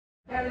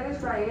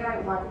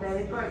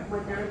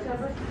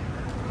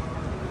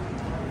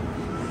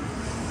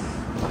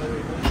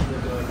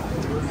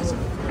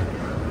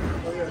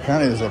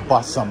Apparently there's a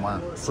bus somewhere,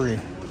 free.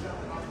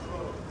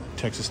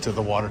 Takes us to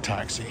the water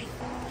taxi.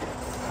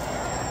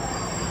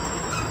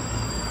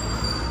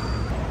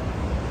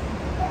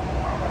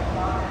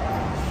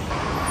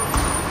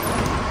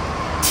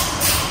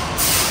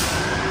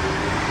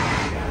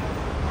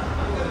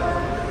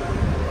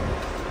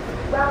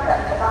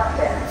 Welcome to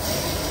Boston.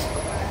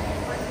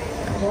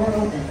 Door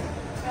open.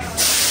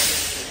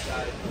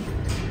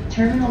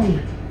 Terminal E,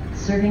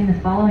 serving the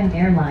following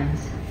airlines: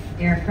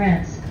 Air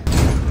France,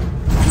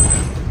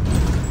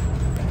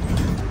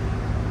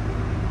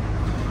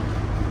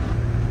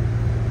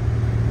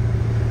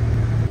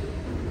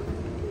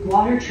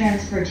 Water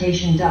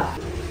Transportation Dock.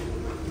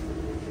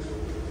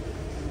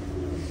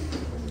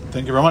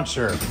 Thank you very much,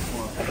 sir.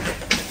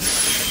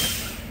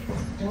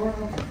 Door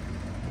open.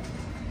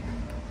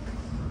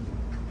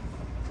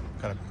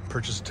 Gotta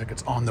purchase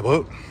tickets on the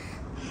boat.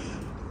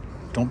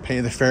 Don't pay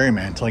the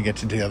ferryman until I get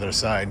to the other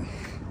side.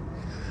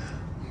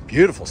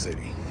 Beautiful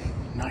city.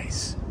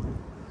 Nice.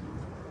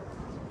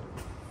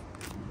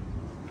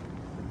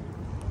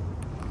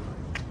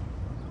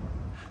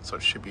 So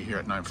it should be here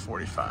at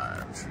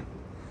 9:45.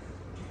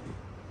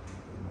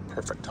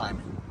 Perfect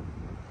timing.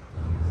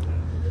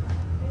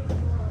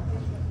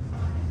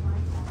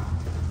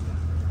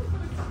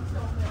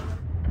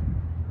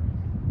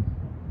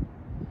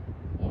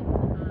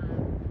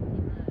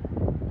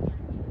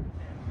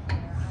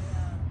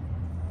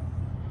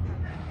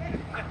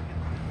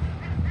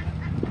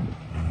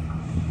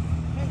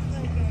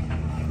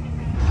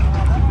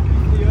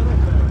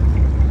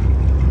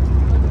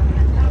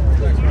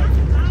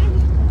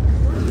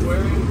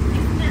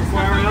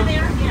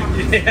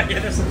 Yeah,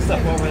 there's some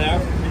stuff over there.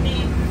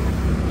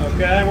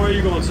 Okay, where are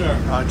you going, sir?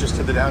 Just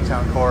to the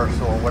downtown core,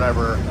 so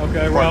whatever.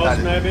 Okay, where else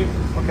maybe?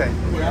 Okay.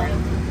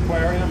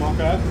 Aquarium,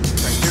 okay.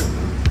 Thank you.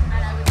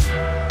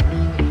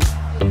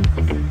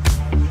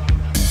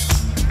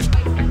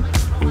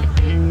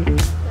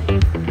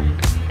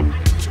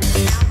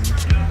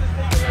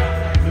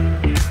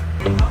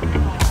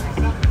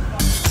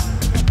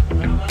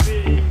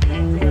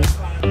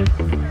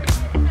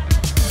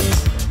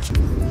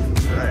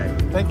 All right,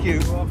 thank you.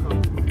 You're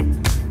welcome.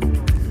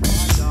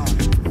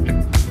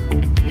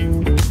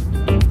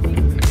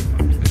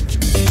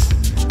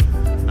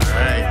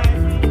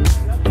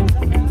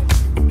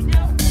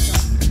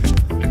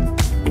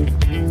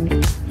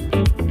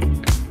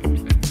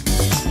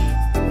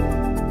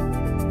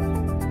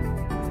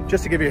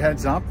 Just to give you a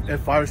heads up,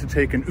 if I was to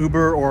take an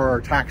Uber or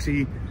a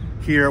taxi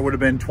here, it would have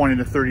been $20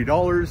 to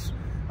 $30.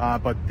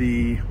 But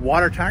the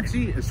water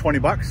taxi is 20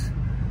 bucks.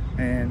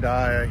 And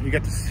you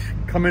get to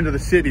come into the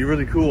city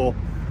really cool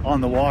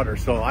on the water.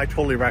 So I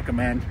totally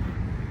recommend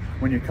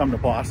when you come to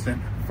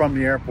Boston from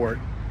the airport,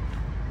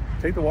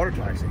 take the water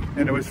taxi.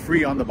 And it was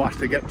free on the bus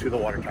to get to the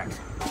water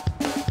taxi.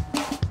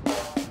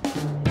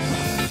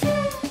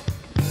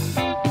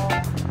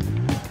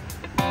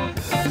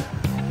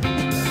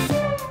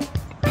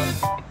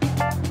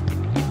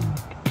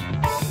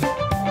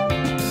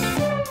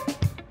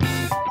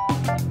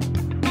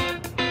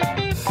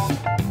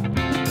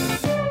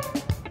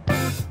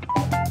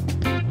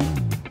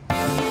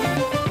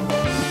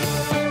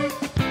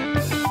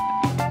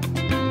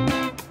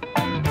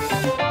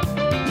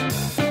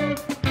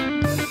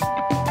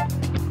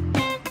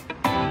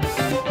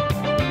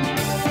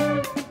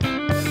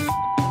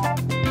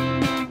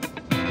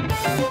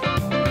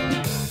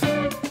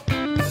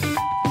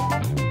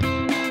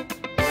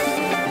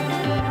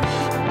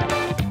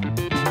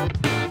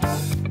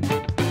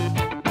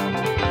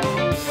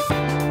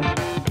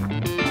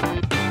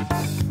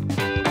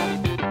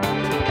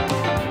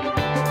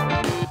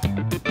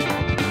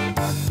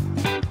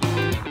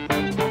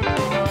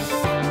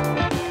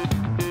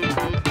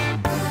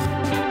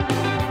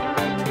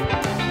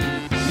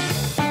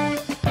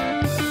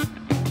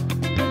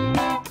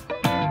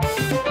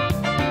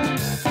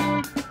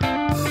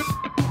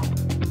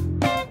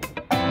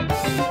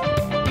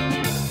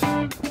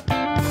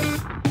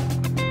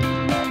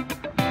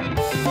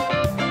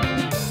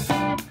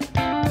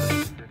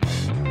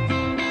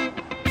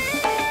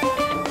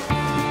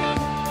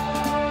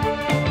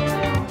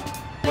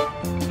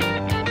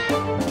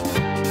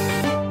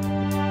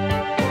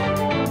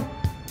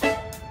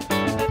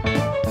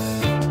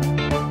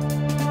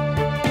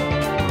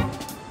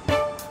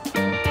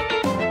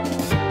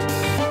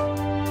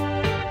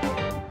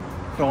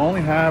 So I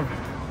only have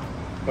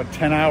about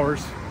 10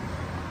 hours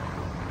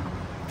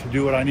to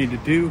do what I need to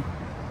do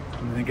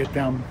and then get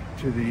down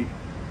to the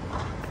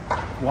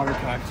water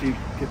taxi,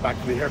 get back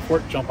to the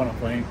airport, jump on a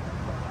plane.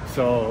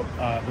 So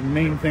the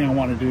main thing I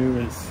want to do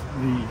is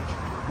the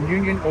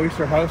Union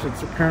Oyster House.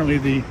 It's apparently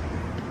the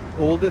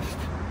oldest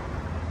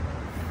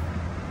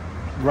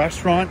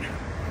restaurant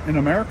in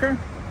America,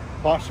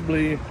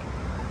 possibly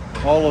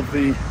all of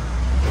the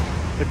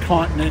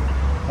continent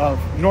of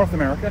North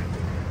America.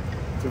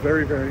 It's a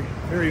very, very,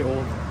 very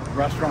old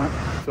restaurant.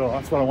 So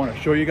that's what I want to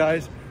show you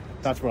guys.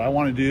 That's what I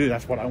want to do.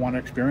 That's what I want to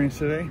experience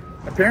today.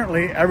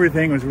 Apparently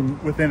everything was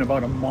within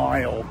about a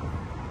mile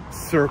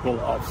circle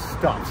of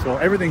stuff. So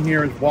everything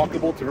here is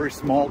walkable. It's a very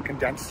small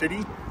condensed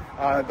city.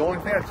 The only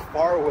thing that's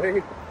far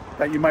away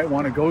that you might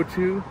want to go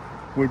to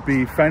would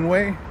be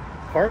Fenway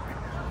Park.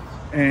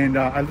 And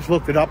I just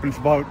looked it up and it's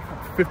about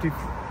a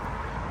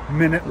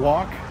 50-minute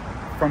walk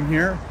from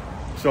here.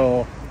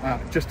 So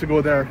just to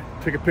go there,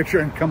 take a picture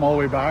and come all the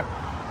way back,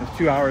 it's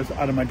 2 hours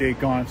out of my day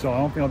gone. So I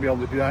don't think I'll be able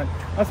to do that.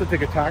 I'll have to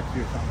take a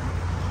taxi or something.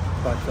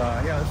 But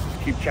yeah, let's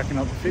just keep checking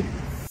out the city.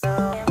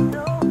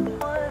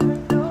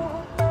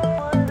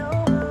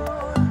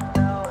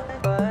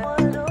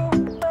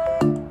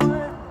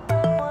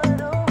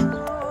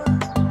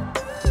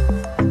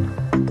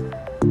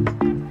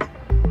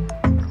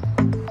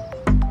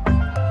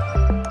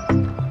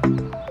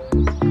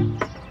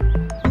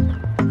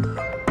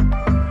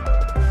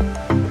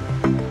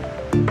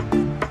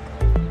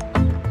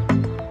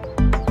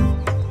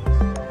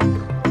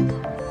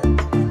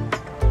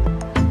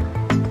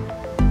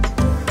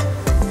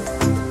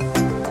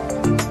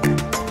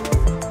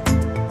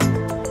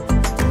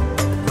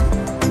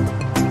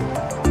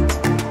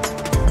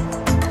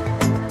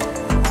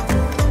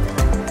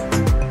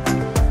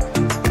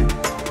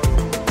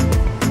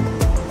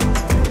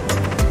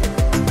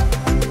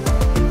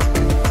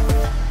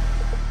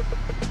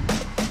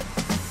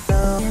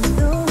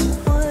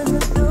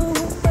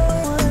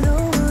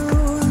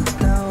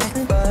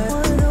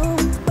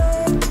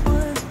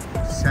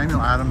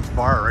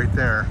 Bar right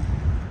there,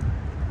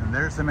 and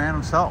there's the man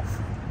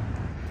himself.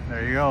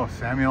 There you go,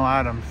 Samuel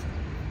Adams,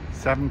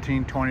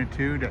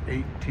 1722 to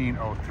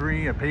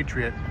 1803, a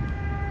patriot.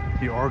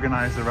 He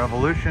organized the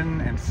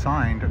revolution and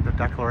signed the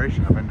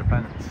Declaration of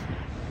Independence.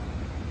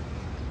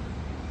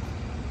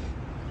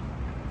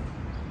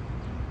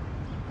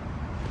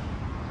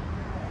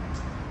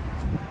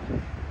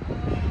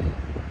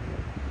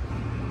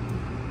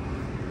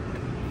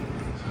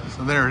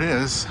 So there it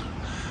is.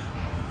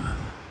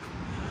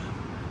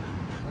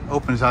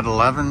 Opens at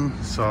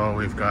 11, so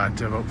we've got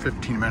about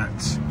 15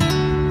 minutes.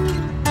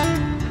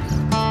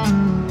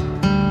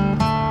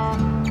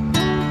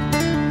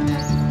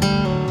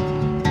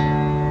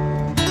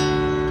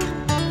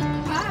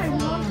 Hi,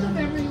 welcome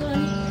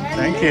everyone.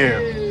 Thank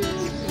you.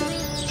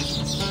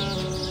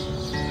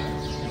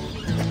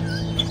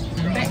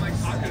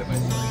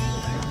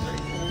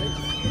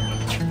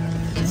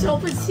 It's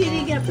open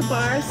seating at the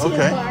bar. See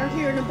Okay. a bar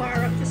here and a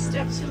bar up the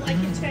steps. You like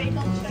your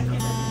table, check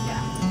it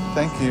out.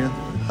 Thank you.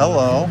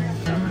 Hello.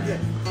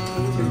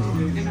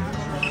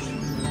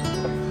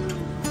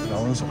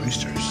 All those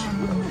oysters.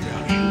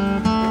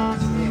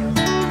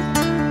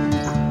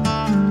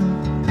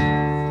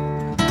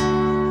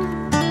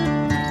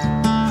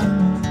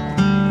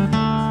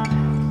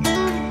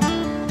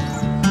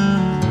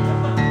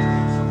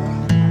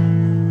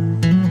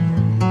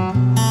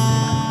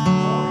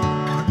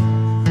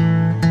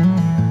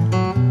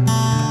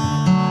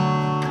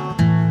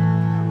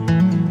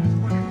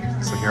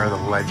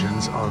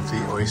 Legends of the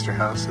Oyster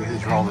House. So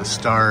these are all the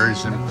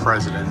stars and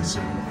presidents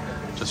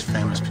and just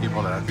famous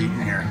people that have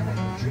eaten here.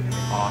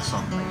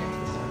 Awesome.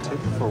 Take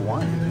it for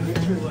one.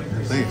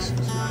 Please.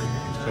 This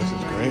place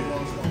is great.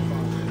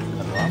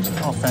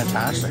 Oh,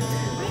 fantastic.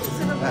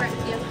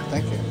 Yeah,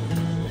 thank you.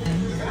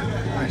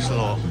 Nice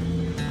little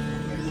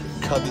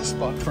cubby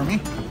spot for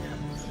me.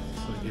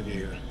 So I'll give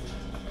you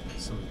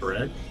some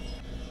bread,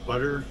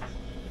 butter,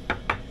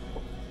 a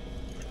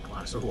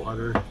glass of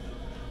water,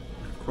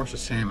 and of course the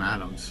Sam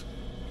Adams.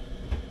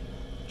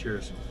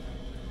 Cheers.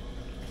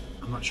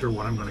 I'm not sure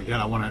what I'm going to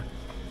get. I want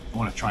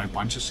to try a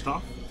bunch of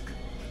stuff,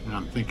 and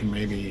I'm thinking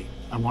maybe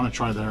I want to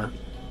try their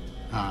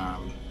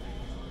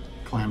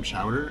clam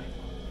chowder,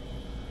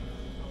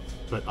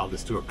 but I'll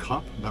just do a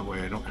cup. That way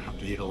I don't have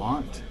to eat a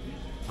lot.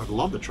 I'd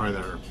love to try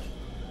their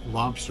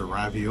lobster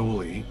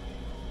ravioli,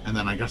 and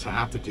then I guess I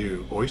have to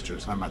do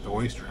oysters. I'm at the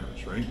Oyster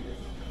House, right?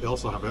 They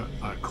also have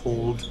a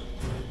cold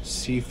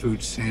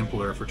seafood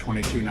sampler for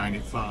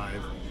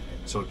 $22.95.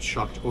 So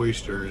chucked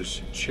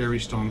oysters, cherry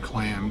stone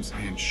clams,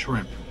 and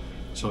shrimp.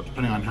 So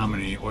depending on how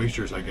many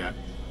oysters I get,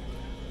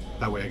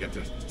 that way I get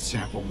to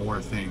sample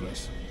more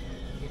things.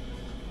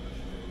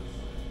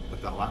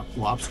 But that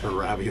lobster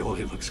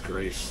ravioli looks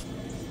great.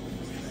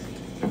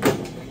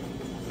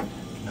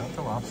 Not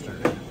the lobster.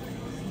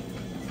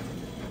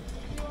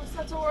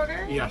 Set to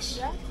order? Yes.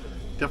 Yeah.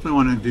 Definitely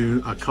want to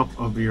do a cup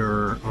of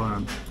your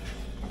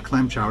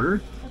clam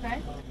chowder.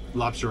 Okay.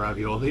 Lobster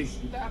ravioli.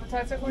 The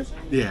appetizer portion?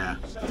 Yeah.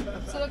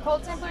 So the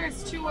cold sampler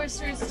is 2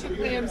 oysters, 2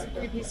 clams,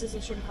 3 pieces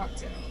of shrimp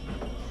cocktail.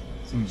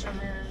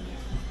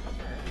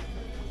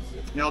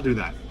 Yeah, I'll do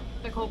that.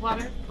 The cold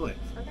platter? Really?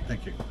 Okay.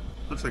 Thank you.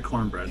 Looks like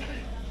cornbread.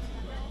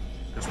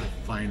 Guess we'll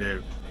find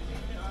out.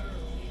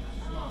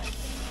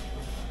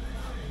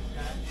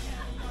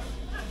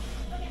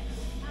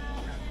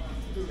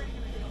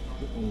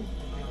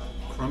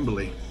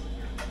 Crumbly.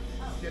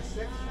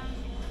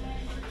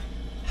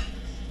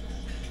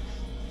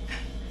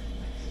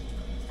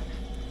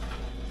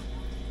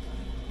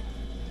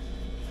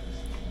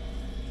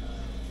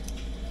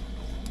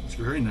 It's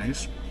very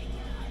nice.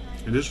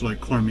 It is like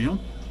cornmeal.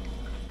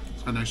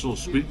 It's got a nice little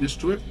sweetness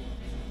to it.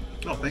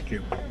 Oh, thank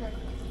you.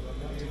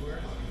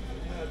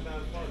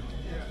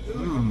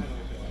 Mmm.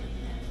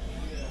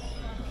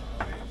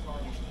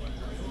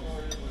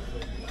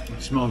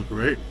 It smells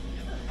great.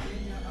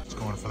 It's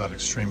going for that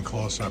extreme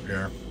close-up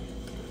here.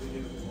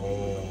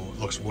 Oh, it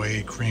looks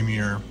way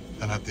creamier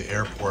than at the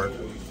airport.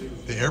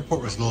 The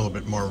airport was a little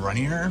bit more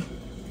runnier.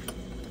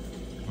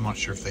 I'm not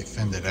sure if they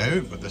thinned it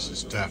out, but this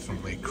is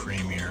definitely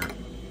creamier.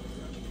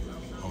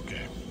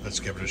 Okay, let's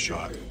give it a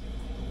shot.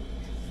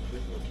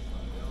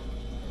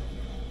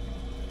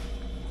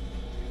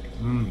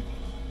 Mmm.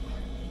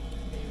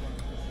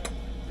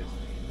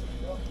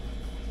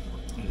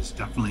 It is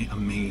definitely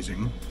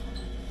amazing.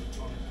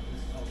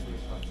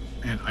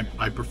 And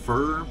I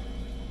prefer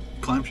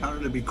clam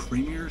chowder to be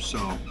creamier,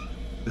 so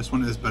this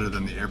one is better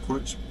than the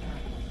airports.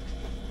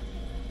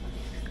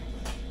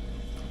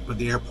 But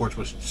the airports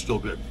was still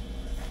good.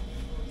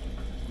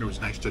 It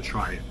was nice to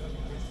try it.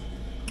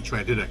 I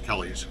tried it at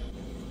Kelly's.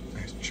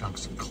 Nice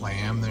chunks of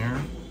clam there.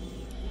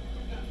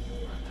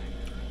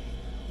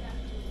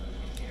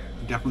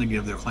 Definitely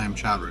give their clam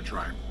chowder a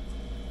try.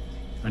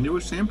 And do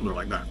a sampler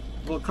like that.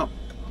 A little cup.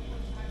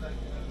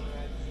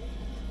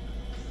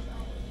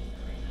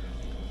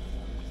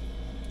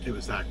 It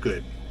was that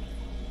good.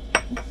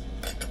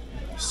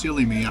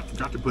 Silly me, I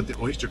forgot to put the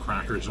oyster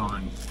crackers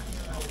on.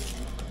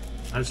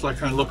 I just like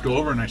kind of looked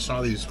over and I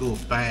saw these little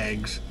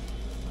bags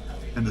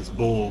in this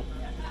bowl.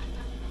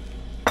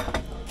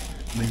 And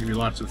they give you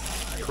lots of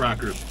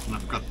crackers and I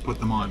forgot to put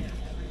them on.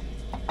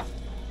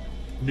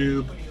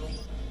 Noob.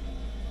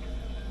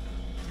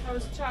 How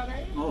was the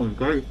chowder? Oh,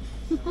 great.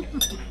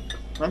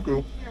 Thank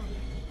you.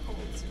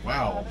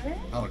 Wow,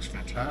 that looks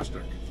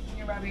fantastic.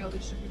 Your ravioli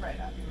should be right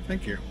up.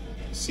 Thank you.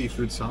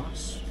 Seafood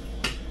sauce.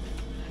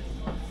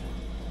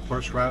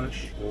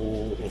 Horseradish.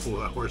 Oh,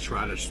 that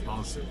horseradish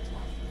smells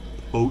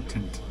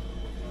potent.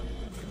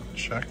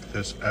 Check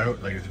this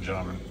out, ladies and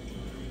gentlemen.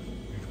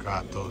 We've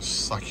got those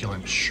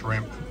succulent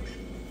shrimp,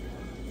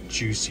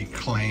 juicy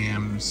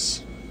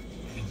clams,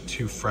 and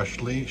 2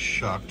 freshly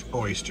shucked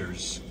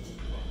oysters.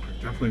 We're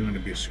definitely going to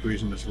be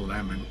squeezing this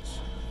lemon.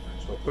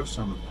 So I'll put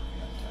some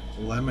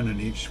lemon in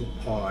each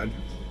pod.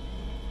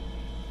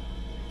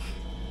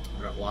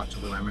 I've got lots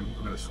of lemon.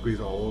 I'm going to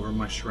squeeze all over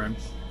my shrimp.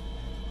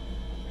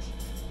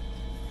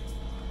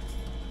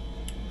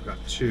 I've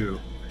got 2,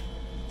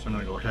 so I'm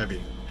going to go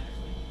heavy.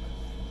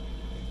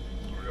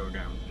 There we go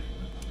again.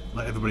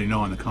 Let everybody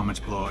know in the comments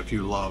below if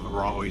you love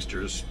raw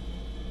oysters.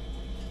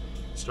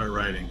 Start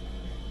writing.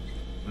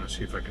 I'm going to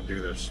see if I can do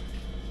this.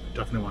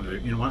 Definitely want to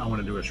do, you know what, I want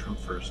to do a shrimp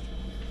first.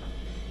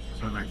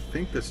 So I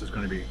think this is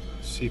going to be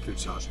seafood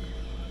sauce.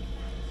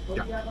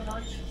 Yeah.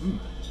 Mm.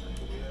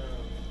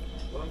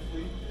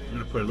 I'm going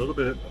to put a little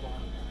bit.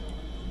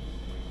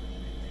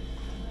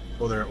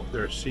 Well,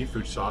 their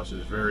seafood sauce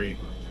is very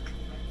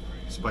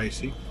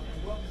spicy.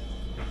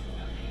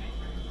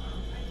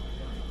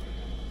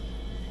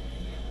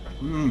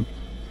 Mmm.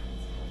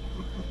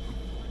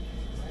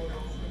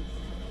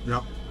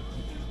 Yep.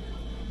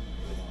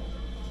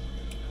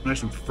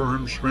 Nice and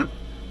firm shrimp.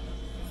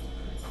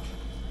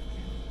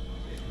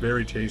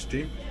 Very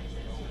tasty.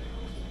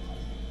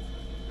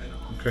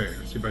 Okay,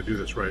 let's see if I do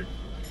this right.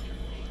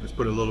 Let's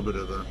put a little bit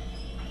of the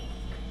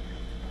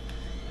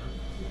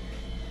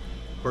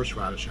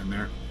horseradish in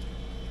there.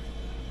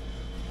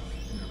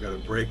 You've got to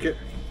break it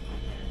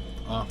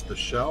off the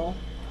shell,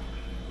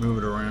 move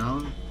it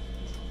around.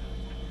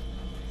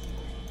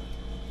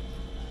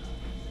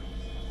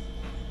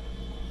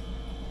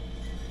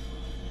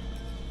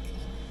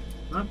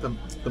 Not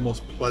the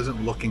most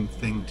pleasant looking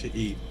thing to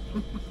eat.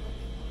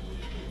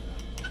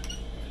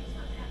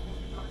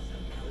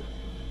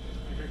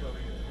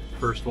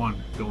 First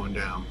one going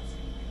down.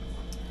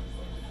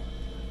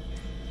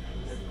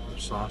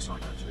 There's sauce on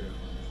that too.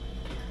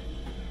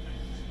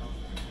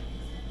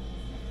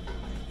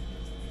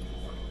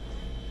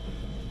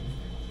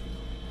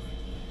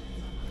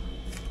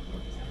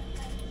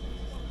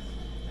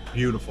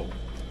 Beautiful.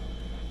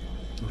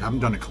 I haven't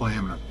done a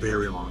clam in a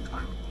very long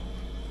time.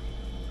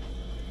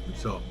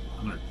 So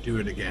I'm going to do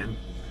it again.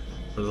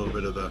 Put a little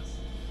bit of the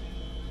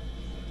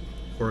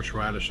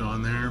horseradish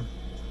on there.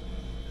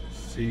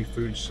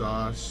 Seafood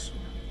sauce.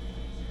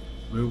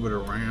 Move it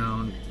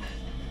around.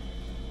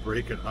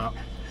 Break it up.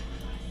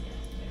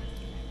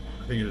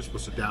 I think you're just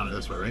supposed to down it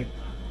this way, right?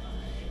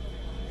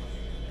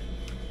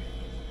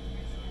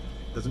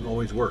 Doesn't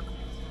always work.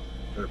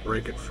 Gotta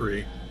break it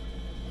free.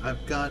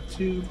 I've got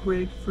to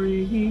break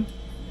free.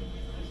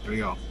 There you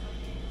go.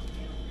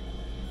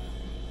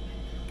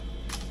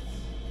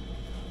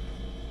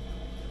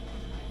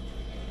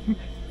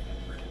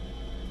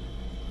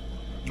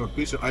 A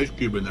piece of ice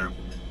cube in there.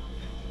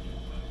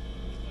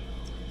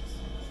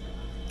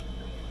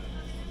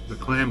 The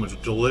clam was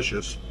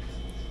delicious.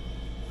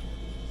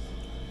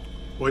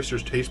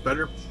 Oysters taste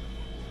better,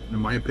 in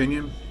my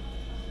opinion.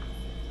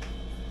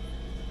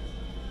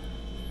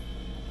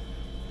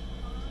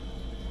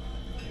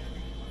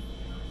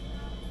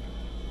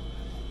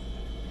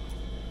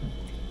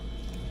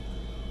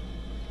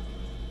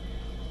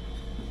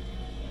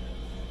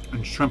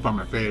 And shrimp are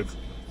my fave.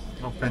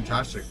 Oh,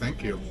 fantastic.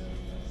 Thank you.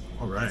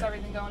 All right. Is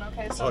everything going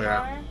okay so Oh, yeah.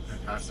 far?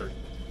 Fantastic.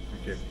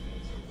 Thank you.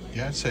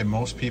 Yeah, I'd say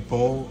most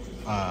people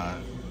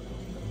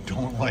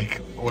don't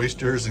like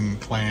oysters and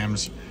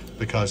clams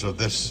because of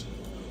this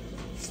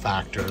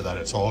factor that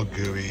it's all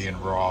gooey and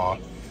raw,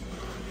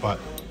 but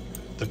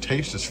the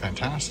taste is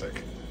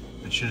fantastic.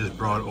 And she just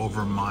brought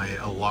over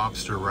my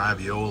lobster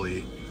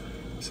ravioli,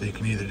 so you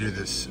can either do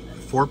this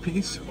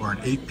 4-piece or an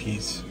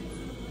 8-piece.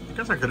 I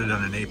guess I could have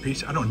done an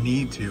 8-piece. I don't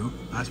need to.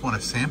 I just want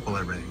to sample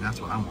everything.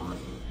 That's what I want.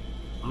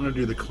 I'm gonna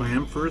do the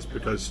clam first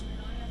because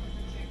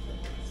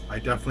I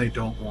definitely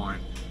don't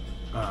want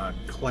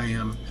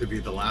clam to be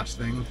the last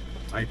thing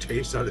I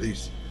taste out of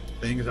these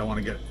things. I want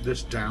to get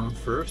this down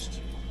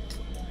first.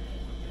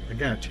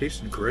 Again, it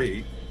tasted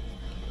great.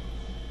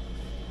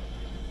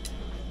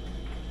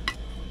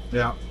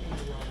 Yeah,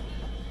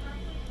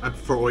 I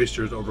prefer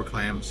oysters over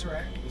clams.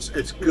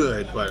 It's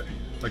good, but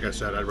like I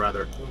said, I'd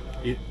rather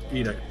eat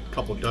a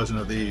couple dozen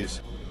of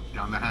these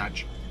down the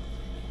hatch.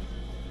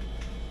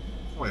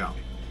 Oh yeah,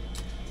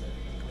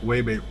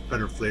 way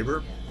better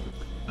flavor,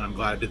 and I'm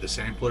glad I did the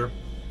sampler.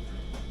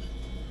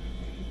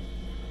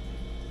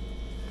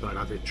 So I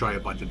got to try a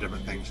bunch of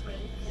different things.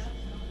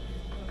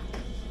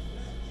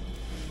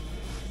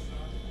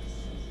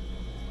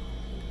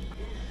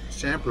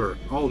 Sampler,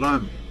 all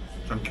done.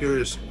 So I'm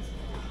curious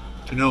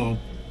to know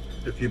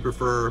if you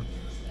prefer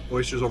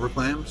oysters over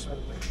clams.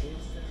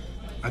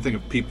 I think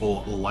if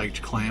people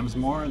liked clams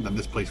more, then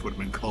this place would have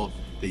been called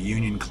the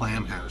Union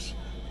Clam House,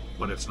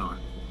 but it's not.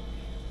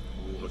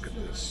 Look at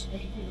this.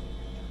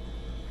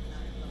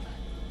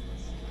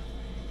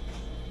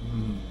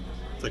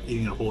 It's like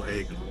eating a whole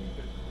egg.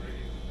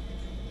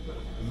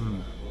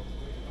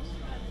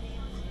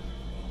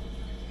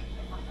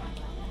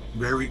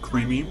 Very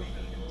creamy,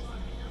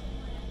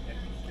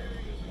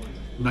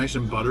 nice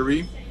and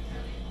buttery.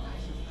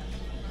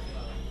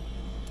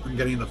 I'm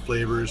getting the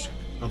flavors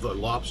of the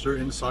lobster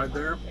inside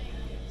there.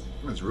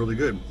 It's really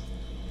good.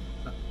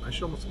 I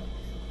almost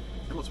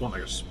want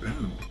like a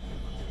spoon.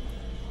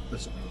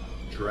 Let's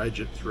dredge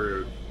it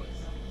through.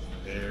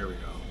 There we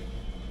go.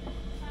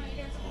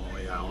 Oh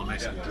yeah, all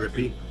nice and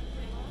drippy.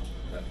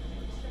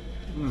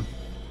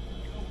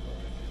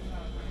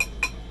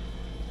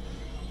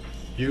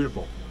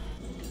 Beautiful.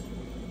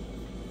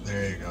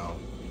 There you go.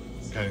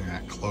 Getting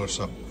that close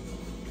up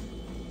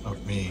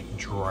of me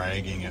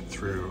dragging it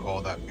through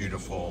all that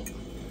beautiful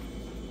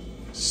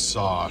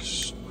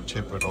sauce.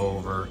 Tip it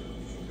over.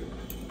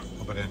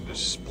 Hope it didn't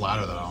just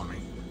splatter that on me.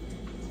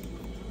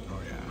 Oh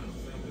yeah.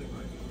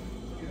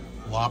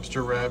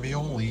 Lobster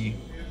ravioli.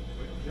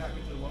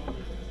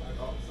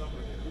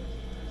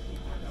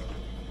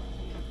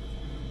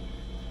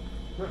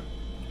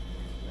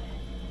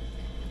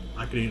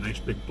 I could eat a nice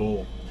big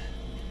bowl.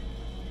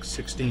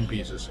 16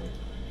 pieces.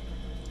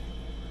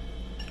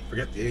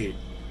 Forget the 8.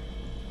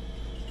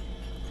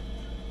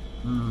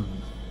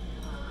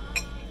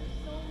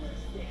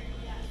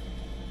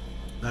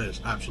 That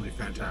is absolutely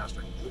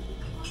fantastic.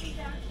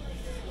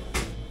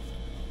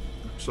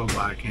 I'm so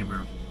glad I came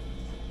here.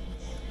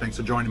 Thanks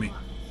for joining me.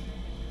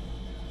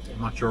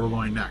 I'm not sure where we're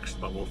going next,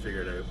 but we'll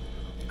figure it out.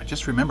 I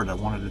just remembered I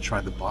wanted to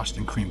try the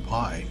Boston cream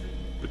pie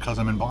because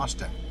I'm in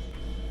Boston.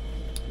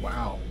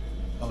 Wow.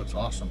 Oh, it's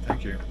awesome.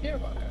 Thank you. You're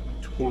welcome.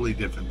 Totally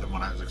different than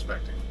what I was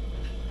expecting.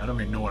 I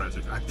don't even know what I was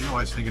expecting. I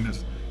was thinking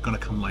it's gonna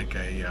come like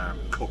a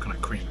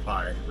coconut cream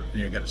pie.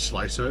 And you get a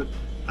slice of it.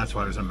 That's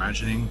what I was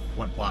imagining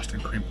what Boston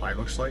cream pie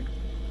looks like.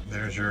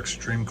 There's your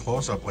extreme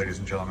close-up, ladies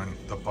and gentlemen.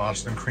 The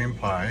Boston cream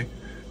pie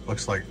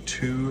looks like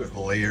 2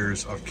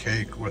 layers of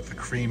cake with the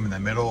cream in the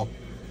middle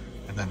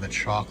and then the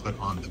chocolate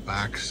on the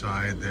back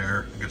side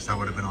there. I guess that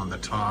would have been on the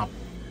top.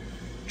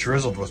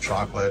 Drizzled with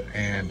chocolate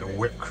and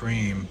whipped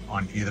cream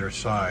on either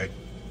side.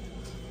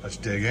 Let's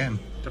dig in.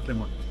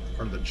 Definitely want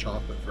part of the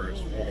chocolate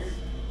first. Oh,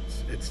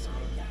 it's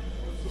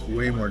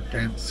way more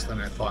dense than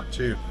I thought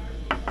too.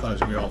 I thought it was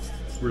gonna be all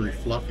really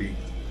fluffy.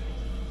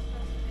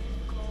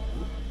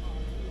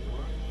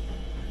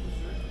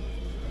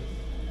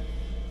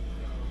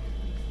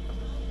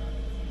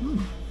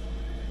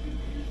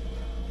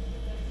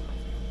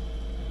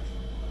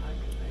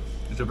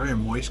 It's a very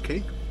moist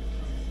cake.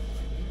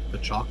 The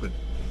chocolate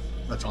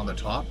that's on the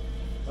top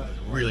is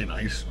really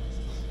nice.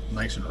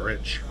 Nice and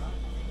rich.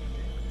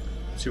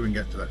 Let's see if we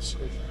can get to this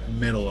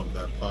middle of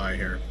the pie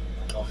here.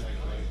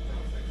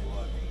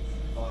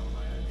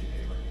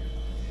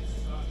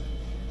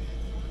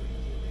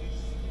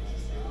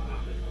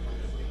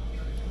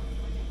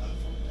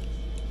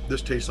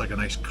 This tastes like a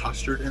nice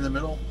custard in the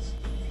middle.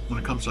 When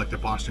it comes to like the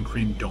Boston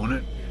cream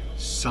donut,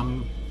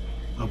 some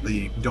of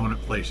the donut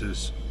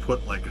places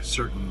put like a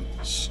certain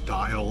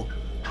style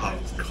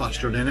of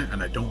custard in it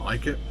and I don't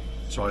like it.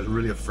 So I was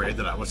really afraid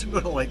that I wasn't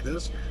gonna like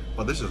this,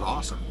 but this is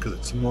awesome because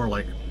it's more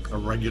like a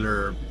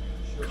regular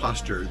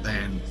custard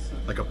than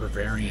like a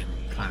Bavarian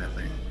kind of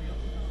thing.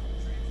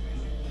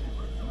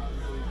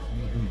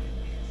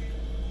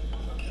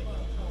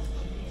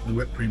 The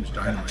whipped cream's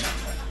dynamite.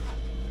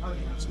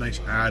 It's a nice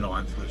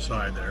add-on to the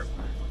side there.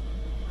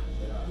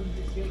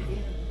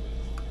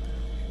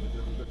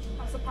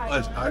 the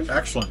pie.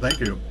 Excellent, thank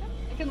you.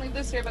 You can leave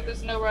this here, but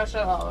there's no rush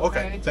at all.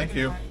 Okay, thank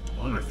you.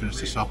 Well, I'm gonna finish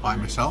this up by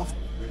myself,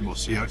 and we'll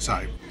see you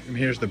outside. And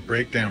here's the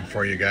breakdown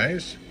for you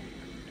guys.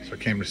 So it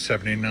came to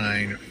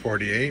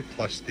 $79.48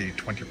 plus the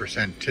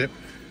 20% tip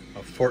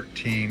of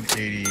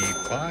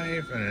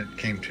 $14.85, and it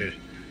came to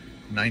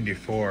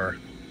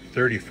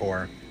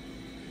 $94.34.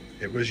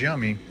 It was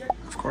yummy.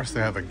 Of course,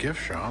 they have a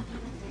gift shop.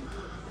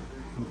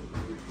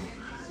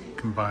 You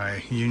can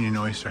buy Union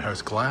Oyster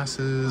House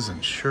glasses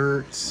and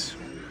shirts,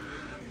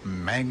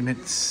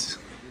 magnets.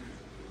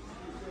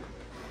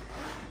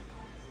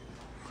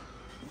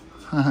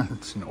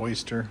 It's an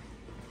oyster.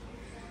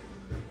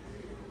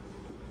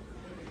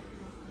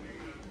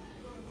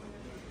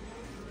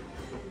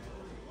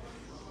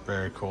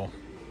 Very cool.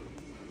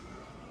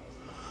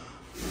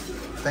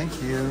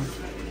 Thank you.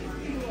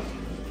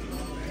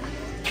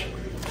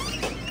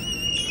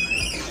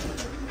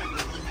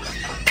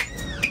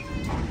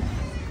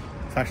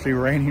 It's actually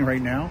raining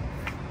right now,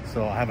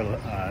 so I have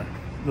a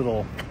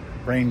little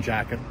rain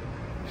jacket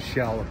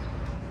shell.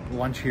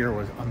 Lunch here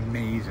was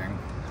amazing.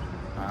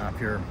 If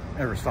you're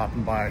ever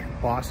stopping by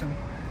Boston,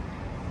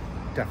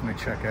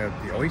 definitely check out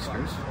the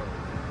Oysters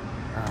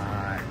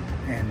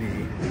and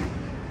the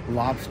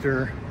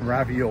Lobster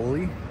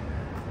Ravioli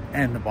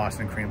and the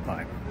Boston cream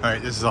pie. All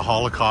right, this is a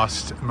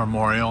Holocaust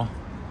memorial,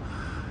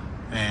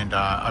 and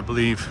I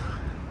believe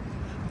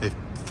they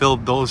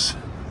filled those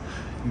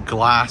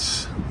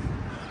glass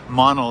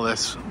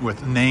monoliths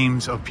with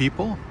names of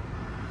people.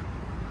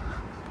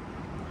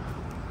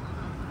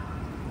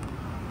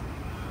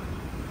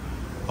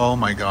 Oh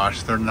my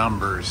gosh, they're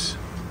numbers.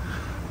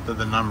 They're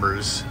the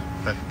numbers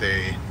that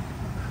they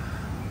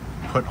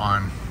put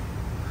on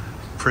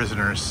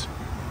prisoners.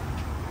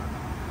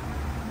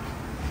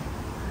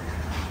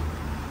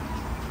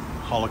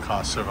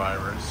 Holocaust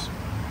survivors.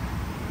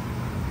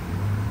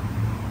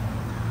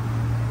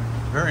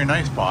 Very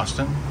nice,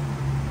 Boston.